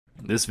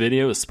This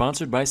video is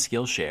sponsored by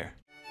Skillshare.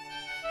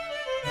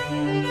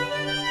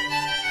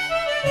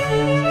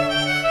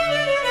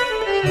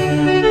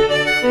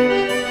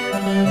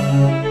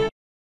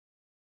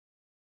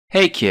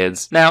 Hey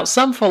kids, now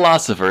some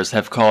philosophers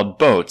have called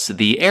boats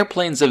the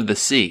airplanes of the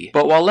sea,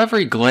 but while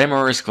every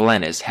glamorous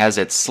Glennis has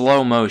its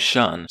slow-mo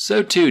shun,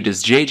 so too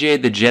does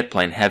JJ the jet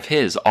plane have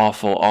his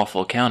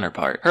awful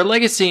counterpart. Her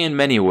legacy in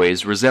many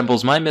ways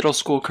resembles my middle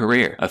school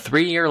career, a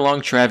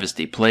 3-year-long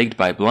travesty plagued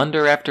by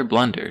blunder after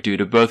blunder due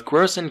to both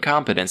gross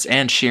incompetence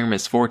and sheer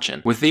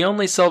misfortune, with the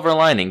only silver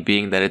lining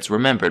being that it's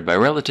remembered by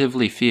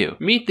relatively few.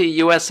 Meet the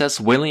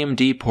USS William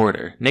D.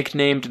 Porter,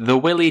 nicknamed the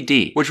Willie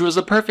D, which was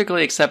a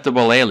perfectly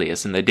acceptable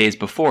alias in the days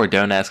before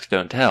Don't Ask,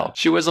 Don't Tell.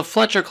 She was a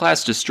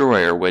Fletcher-class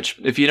destroyer, which,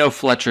 if you know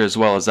Fletcher as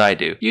well as I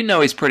do, you know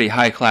he's pretty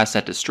high-class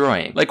at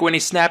destroying. Like when he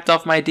snapped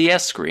off my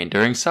DS screen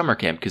during summer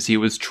camp because he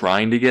was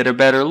trying to get a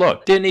better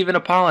look. Didn't even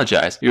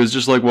apologize. He was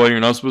just like, well, you're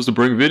not supposed to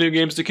bring video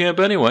games to camp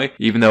anyway.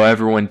 Even though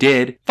everyone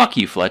did. Fuck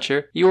you,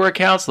 Fletcher. You were a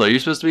counselor. You're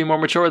supposed to be more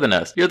mature than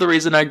us. You're the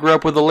reason I grew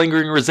up with a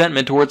lingering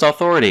resentment towards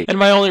authority. And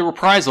my only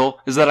reprisal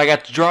is that I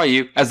got to draw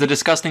you as a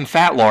disgusting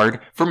fat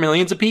lard for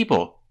millions of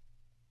people.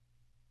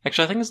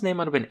 Actually, I think his name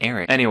might have been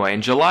Eric. Anyway,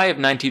 in July of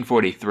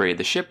 1943,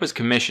 the ship was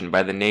commissioned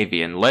by the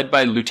Navy and led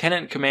by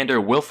Lieutenant Commander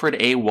Wilfred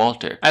A.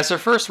 Walter. As her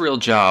first real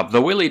job,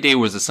 the Willie D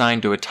was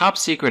assigned to a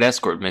top-secret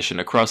escort mission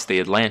across the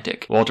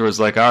Atlantic. Walter was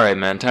like, alright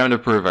man, time to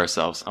prove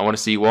ourselves. I want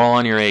to see you all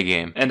on your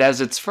A-game. And as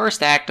its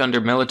first act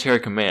under military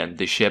command,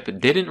 the ship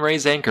didn't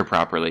raise anchor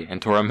properly and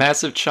tore a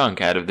massive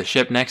chunk out of the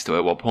ship next to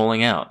it while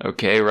pulling out.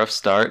 Okay, rough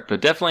start, but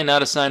definitely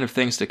not a sign of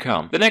things to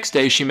come. The next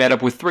day, she met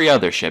up with 3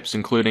 other ships,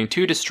 including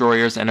 2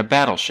 destroyers and a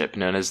battleship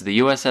known as the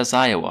USS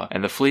Iowa,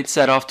 and the fleet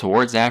set off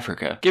towards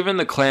Africa. Given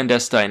the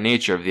clandestine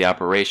nature of the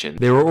operation,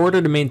 they were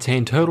ordered to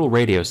maintain total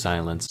radio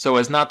silence so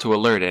as not to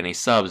alert any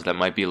subs that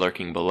might be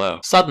lurking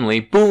below. Suddenly,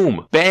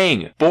 boom,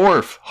 bang,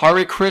 borf,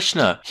 Hare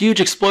Krishna, huge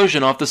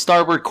explosion off the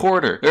starboard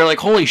quarter. They're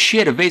like, holy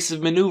shit,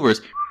 evasive maneuvers.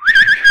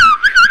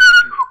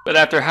 But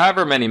after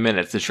however many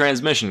minutes, the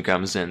transmission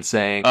comes in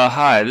saying,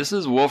 hi, this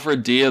is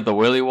Wilfred D of the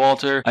Willie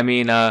Walter.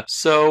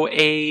 So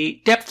a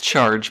depth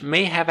charge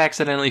may have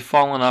accidentally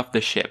fallen off the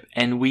ship,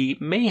 and we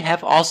may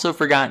have also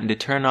forgotten to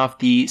turn off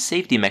the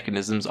safety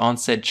mechanisms on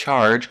said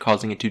charge,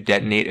 causing it to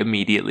detonate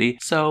immediately.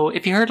 So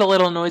if you heard a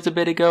little noise a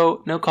bit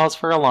ago, no cause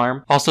for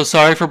alarm. Also,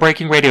 sorry for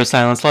breaking radio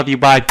silence. Love you,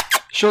 bye.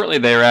 Shortly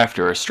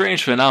thereafter, a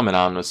strange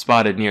phenomenon was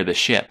spotted near the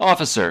ship.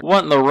 Officer,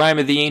 what in the rhyme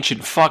of the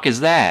ancient fuck is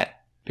that?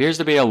 Appears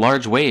to be a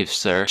large wave,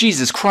 sir.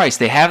 Jesus Christ,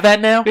 they have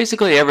that now?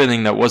 Basically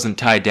everything that wasn't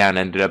tied down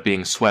ended up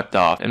being swept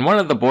off, and one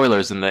of the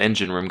boilers in the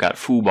engine room got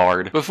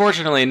foobarred. But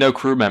fortunately, no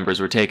crew members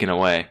were taken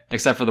away,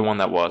 except for the one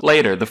that was.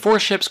 Later, the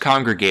 4 ships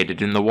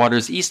congregated in the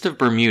waters east of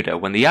Bermuda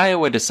when the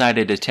Iowa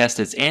decided to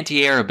test its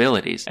anti-air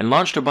abilities, and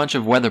launched a bunch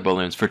of weather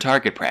balloons for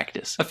target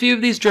practice. A few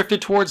of these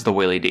drifted towards the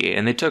Willie D,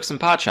 and they took some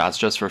potshots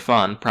just for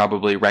fun,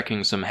 probably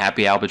wrecking some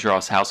happy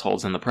albatross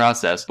households in the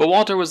process. But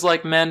Walter was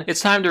like, men,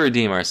 it's time to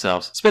redeem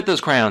ourselves. Spit those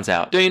crayons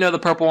out. Don't you know the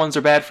purple ones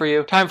are bad for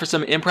you? Time for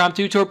some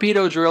impromptu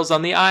torpedo drills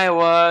on the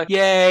Iowa.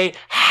 Yay!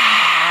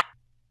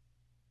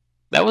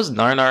 That was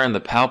Narnar and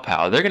the Pow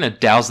Pow. They're gonna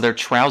douse their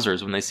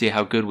trousers when they see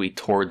how good we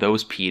tore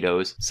those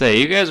pedos. Say,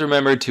 you guys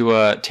remember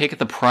to take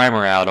the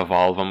primer out of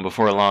all of them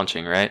before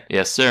launching, right?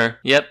 Yes, sir.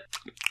 Yep.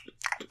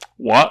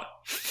 What?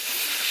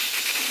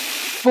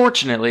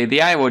 Fortunately,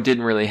 the Iowa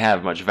didn't really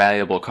have much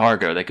valuable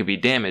cargo that could be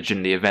damaged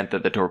in the event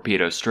that the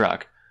torpedo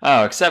struck.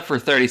 Oh, except for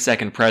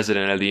 32nd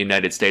President of the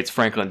United States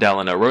Franklin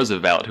Delano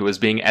Roosevelt, who was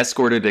being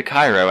escorted to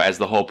Cairo as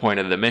the whole point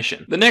of the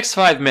mission. The next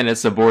 5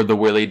 minutes aboard the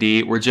Willie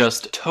D were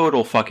just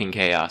total fucking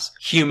chaos.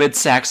 Humid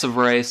sacks of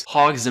rice,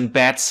 hogs and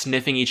bats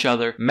sniffing each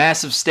other,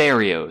 massive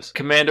stereos.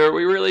 Commander,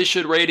 we really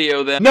should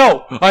radio them.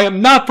 No! I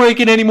am not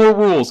breaking any more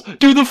rules!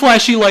 Do the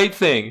flashy light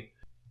thing!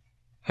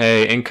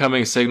 Hey,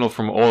 incoming signal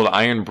from old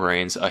Iron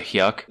Brains, a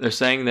yuck. They're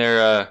saying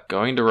they're,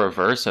 going to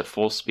reverse at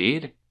full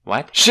speed?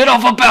 What? Shit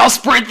off a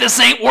bowsprit, this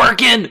ain't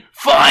working!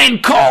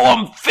 Fine, call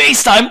him!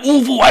 FaceTime,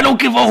 Uvu, I don't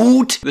give a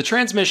hoot! The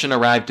transmission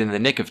arrived in the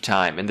nick of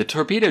time, and the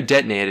torpedo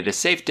detonated a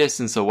safe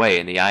distance away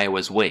in the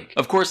Iowa's wake.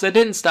 Of course, that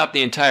didn't stop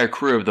the entire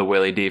crew of the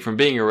Willie D from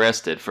being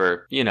arrested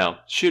for, you know,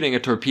 shooting a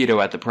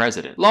torpedo at the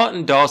president.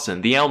 Lawton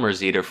Dawson, the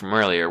Elmer's eater from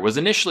earlier, was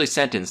initially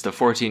sentenced to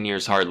 14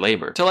 years hard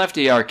labor, till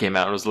FDR came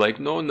out and was like,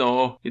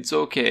 no, it's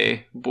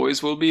okay.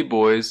 Boys will be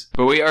boys.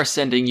 But we are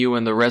sending you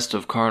and the rest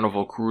of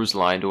Carnival Cruise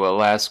Line to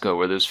Alaska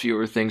where there's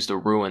fewer things to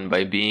ruin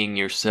by being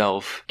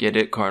yourself. Get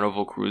it,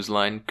 Carnival Cruise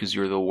Line? Cause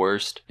you're the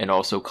worst. And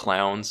also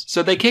clowns.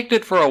 So they kicked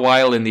it for a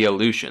while in the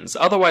Aleutians,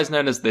 otherwise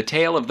known as the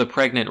Tale of the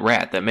Pregnant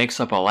Rat that makes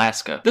up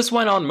Alaska. This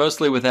went on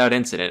mostly without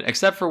incident,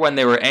 except for when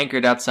they were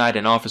anchored outside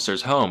an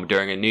officer's home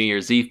during a New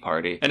Year's Eve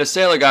party, and a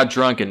sailor got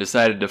drunk and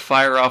decided to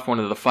fire off one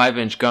of the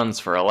 5-inch guns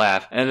for a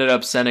laugh, ended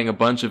up sending a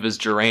bunch of his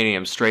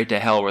geranium straight to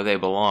hell where they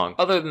belong.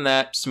 Other than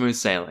that, smooth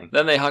sailing.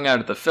 Then they hung out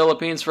at the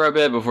Philippines for a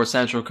bit before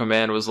Central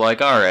Command was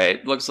like,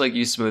 alright, looks like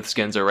you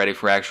smoothskins are ready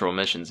for actual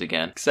missions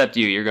again. Except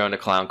you're going to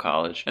Clown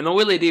college, and the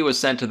Willie D was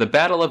sent to the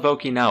Battle of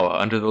Okinawa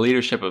under the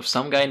leadership of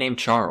some guy named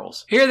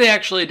Charles. Here they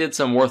actually did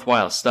some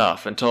worthwhile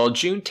stuff until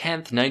June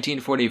 10th,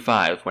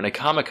 1945, when a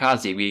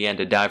kamikaze began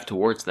to dive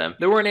towards them.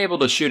 They weren't able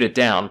to shoot it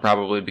down,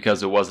 probably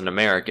because it wasn't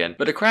American,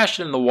 but it crashed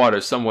in the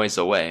water some ways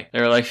away. They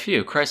were like,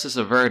 phew, crisis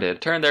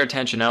averted, turned their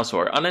attention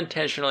elsewhere,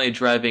 unintentionally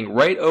driving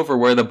right over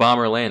where the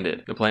bomber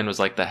landed. The plane was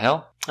like, the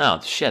hell? Oh,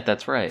 shit,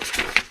 that's right.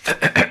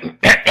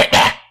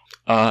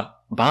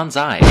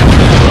 Bonsai.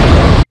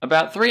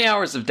 About 3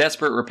 hours of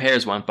desperate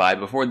repairs went by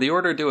before the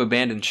order to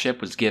abandon ship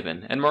was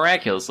given, and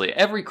miraculously,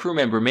 every crew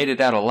member made it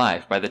out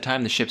alive by the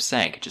time the ship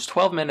sank, just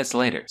 12 minutes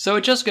later. So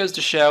it just goes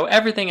to show,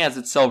 everything has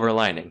its silver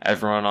lining.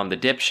 Everyone on the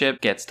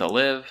dipship gets to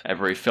live,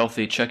 every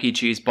filthy Chuck E.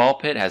 Cheese ball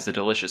pit has a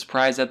delicious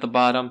prize at the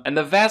bottom, and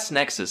the vast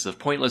nexus of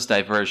pointless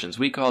diversions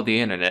we call the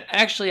internet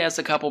actually has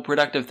a couple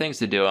productive things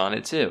to do on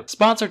it too.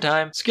 Sponsor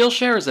time!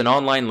 Skillshare is an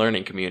online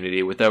learning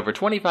community with over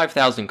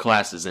 25,000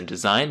 classes in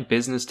design,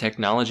 business,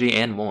 technology,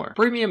 and more.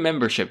 Premium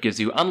membership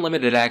gives you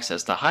unlimited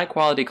access to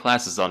high-quality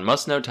classes on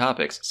must-know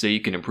topics, so you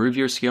can improve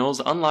your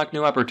skills, unlock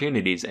new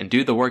opportunities, and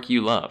do the work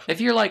you love. If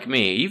you're like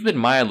me, you've been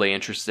mildly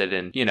interested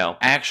in,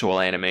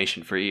 actual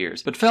animation for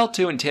years, but felt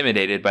too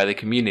intimidated by the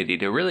community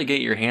to really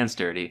get your hands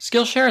dirty,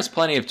 Skillshare has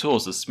plenty of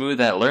tools to smooth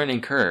that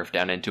learning curve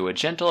down into a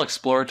gentle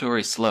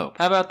exploratory slope.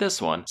 How about this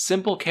one?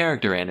 Simple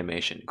character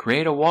animation.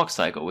 Create a walk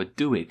cycle with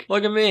Duik.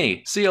 Look at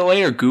me! See you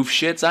later, goof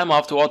shits, I'm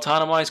off to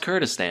autonomize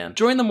Kurdistan.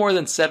 Join the more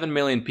than 7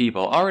 million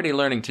people already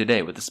learning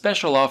today with a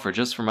special offer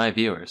just for my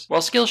viewers.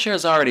 While Skillshare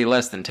is already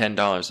less than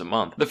 $10 a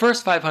month, the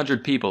first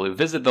 500 people who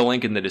visit the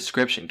link in the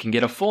description can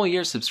get a full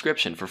year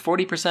subscription for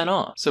 40%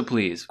 off. So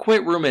please,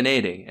 quit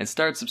ruminating and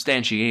start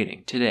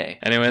substantiating today.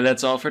 Anyway,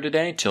 that's all for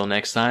today. Till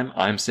next time,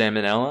 I'm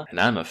Salmonella, and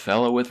I'm a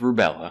fella with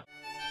rubella.